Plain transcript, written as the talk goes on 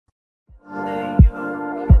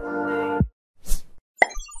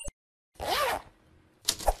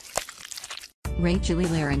Rachel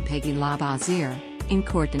Hilaire and Peggy LaBazier, in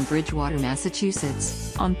court in Bridgewater,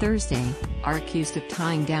 Massachusetts, on Thursday, are accused of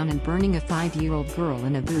tying down and burning a 5-year-old girl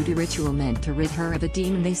in a voodoo ritual meant to rid her of a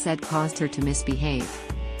demon they said caused her to misbehave.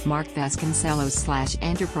 Mark Vasconcellos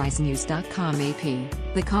 /EnterpriseNews.com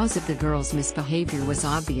AP, the cause of the girl's misbehavior was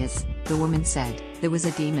obvious, the woman said. There was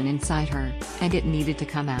a demon inside her, and it needed to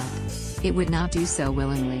come out. It would not do so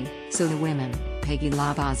willingly, so the women, Peggy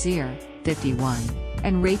LaBazier, 51,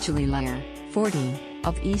 and Rachel Hilaire, 40,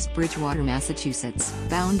 of East Bridgewater, Massachusetts,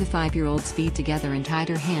 bound the 5-year-old's feet together and tied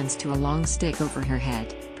her hands to a long stick over her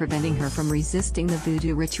head, preventing her from resisting the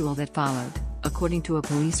voodoo ritual that followed, according to a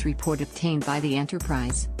police report obtained by the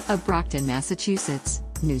Enterprise, of Brockton, Massachusetts,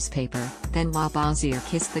 newspaper. Then LaBazier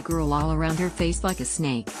kissed the girl all around her face like a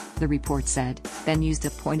snake, the report said, then used a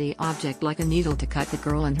pointy object like a needle to cut the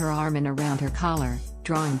girl in her arm and around her collar,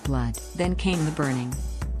 drawing blood. Then came the burning.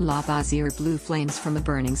 LaBazier blew flames from a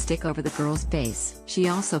burning stick over the girl's face. She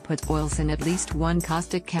also put oils and at least one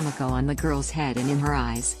caustic chemical on the girl's head and in her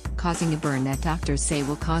eyes, causing a burn that doctors say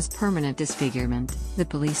will cause permanent disfigurement, the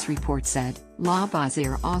police report said.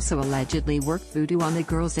 LaBazier also allegedly worked voodoo on the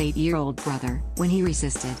girl's 8-year-old brother. When he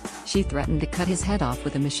resisted, she threatened to cut his head off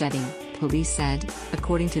with a machete, police said,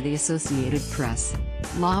 according to the Associated Press.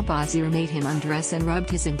 LaBazier made him undress and rubbed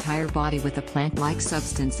his entire body with a plant-like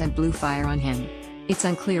substance and blew fire on him. It's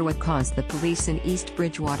unclear what caused the police in East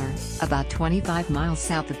Bridgewater, about 25 miles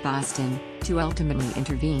south of Boston, to ultimately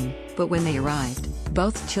intervene, but when they arrived,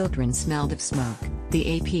 both children smelled of smoke,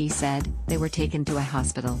 the AP said. They were taken to a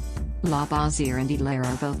hospital. LaBazier and Hilaire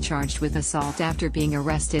are both charged with assault after being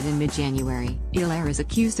arrested in mid-January. Hilaire is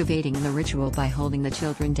accused of aiding in the ritual by holding the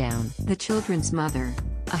children down. The children's mother,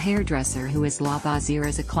 a hairdresser who has LaBazier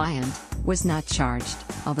as a client, was not charged,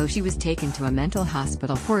 although she was taken to a mental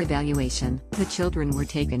hospital for evaluation. The children were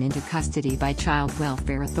taken into custody by child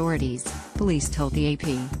welfare authorities, police told the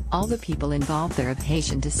AP. All the people involved are of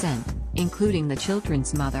Haitian descent, including the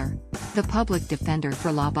children's mother. The public defender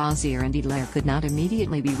for LaBazier and Hilaire could not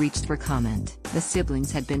immediately be reached for comment. The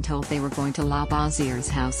siblings had been told they were going to LaBazier's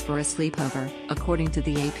house for a sleepover, according to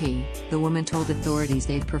the AP. The woman told authorities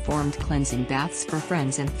they'd performed cleansing baths for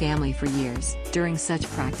friends and family for years. During such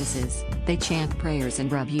practices, they chant prayers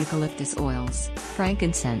and rub eucalyptus oils,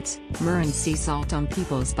 frankincense, myrrh and sea salt on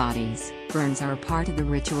people's bodies. Burns are a part of the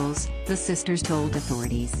rituals, the sisters told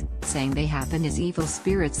authorities, saying they happen as evil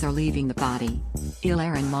spirits are leaving the body.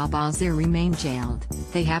 Hilaire and LaBazier remain jailed.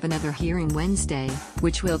 They have another hearing Wednesday,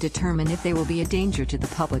 which will determine if they will be a danger to the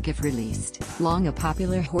public if released. Long a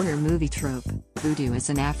popular horror movie trope, voodoo is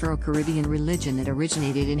an Afro-Caribbean religion that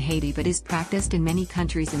originated in Haiti but is practiced in many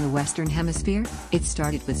countries in the Western Hemisphere. It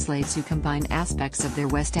started with slaves who combined aspects of their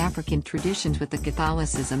West African traditions with the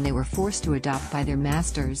Catholicism they were forced to adopt by their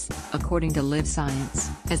masters, according to Live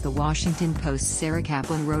Science. As the Washington Post's Sarah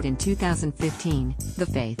Kaplan wrote in 2015, the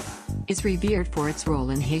faith is revered for its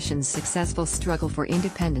role in Haitians' successful struggle for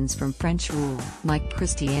independence from French rule. Like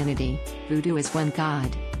Christianity, voodoo is one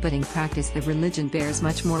god, but in practice the religion bears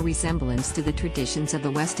much more resemblance to the traditions of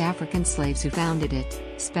the West African slaves who founded it.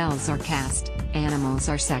 Spells are cast, animals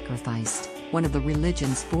are sacrificed. One of the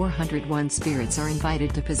religion's 401 spirits are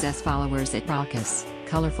invited to possess followers at raucous,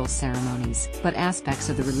 colorful ceremonies. But aspects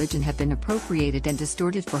of the religion have been appropriated and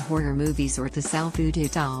distorted for horror movies or to sell voodoo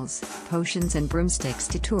dolls, potions and broomsticks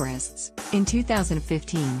to tourists. In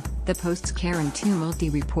 2015, the Post's Karen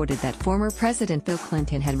Tumulty reported that former President Bill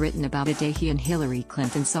Clinton had written about a day he and Hillary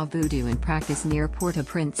Clinton saw voodoo in practice near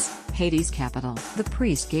Port-au-Prince, Haiti's capital. The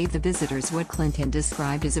priest gave the visitors what Clinton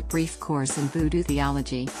described as a brief course in voodoo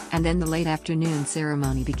theology, and then the late afternoon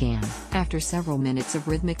ceremony began. After several minutes of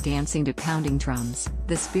rhythmic dancing to pounding drums,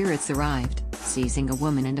 the spirits arrived, seizing a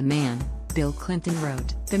woman and a man, Bill Clinton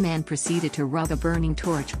wrote. The man proceeded to rub a burning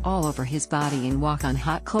torch all over his body and walk on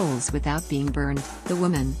hot coals without being burned. The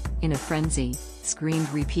woman, in a frenzy, screamed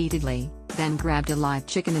repeatedly, then grabbed a live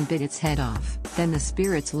chicken and bit its head off. Then the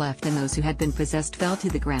spirits left and those who had been possessed fell to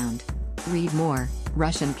the ground. Read more.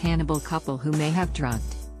 Russian cannibal couple who may have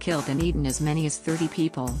drugged, killed and eaten as many as 30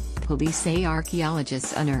 people. Police say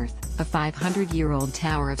archaeologists unearthed a 500-year-old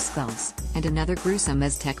tower of skulls, and another gruesome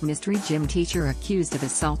Aztec mystery gym teacher accused of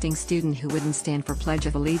assaulting student who wouldn't stand for Pledge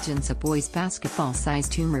of Allegiance. A boy's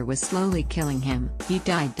basketball-sized tumor was slowly killing him. He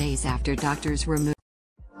died days after doctors removed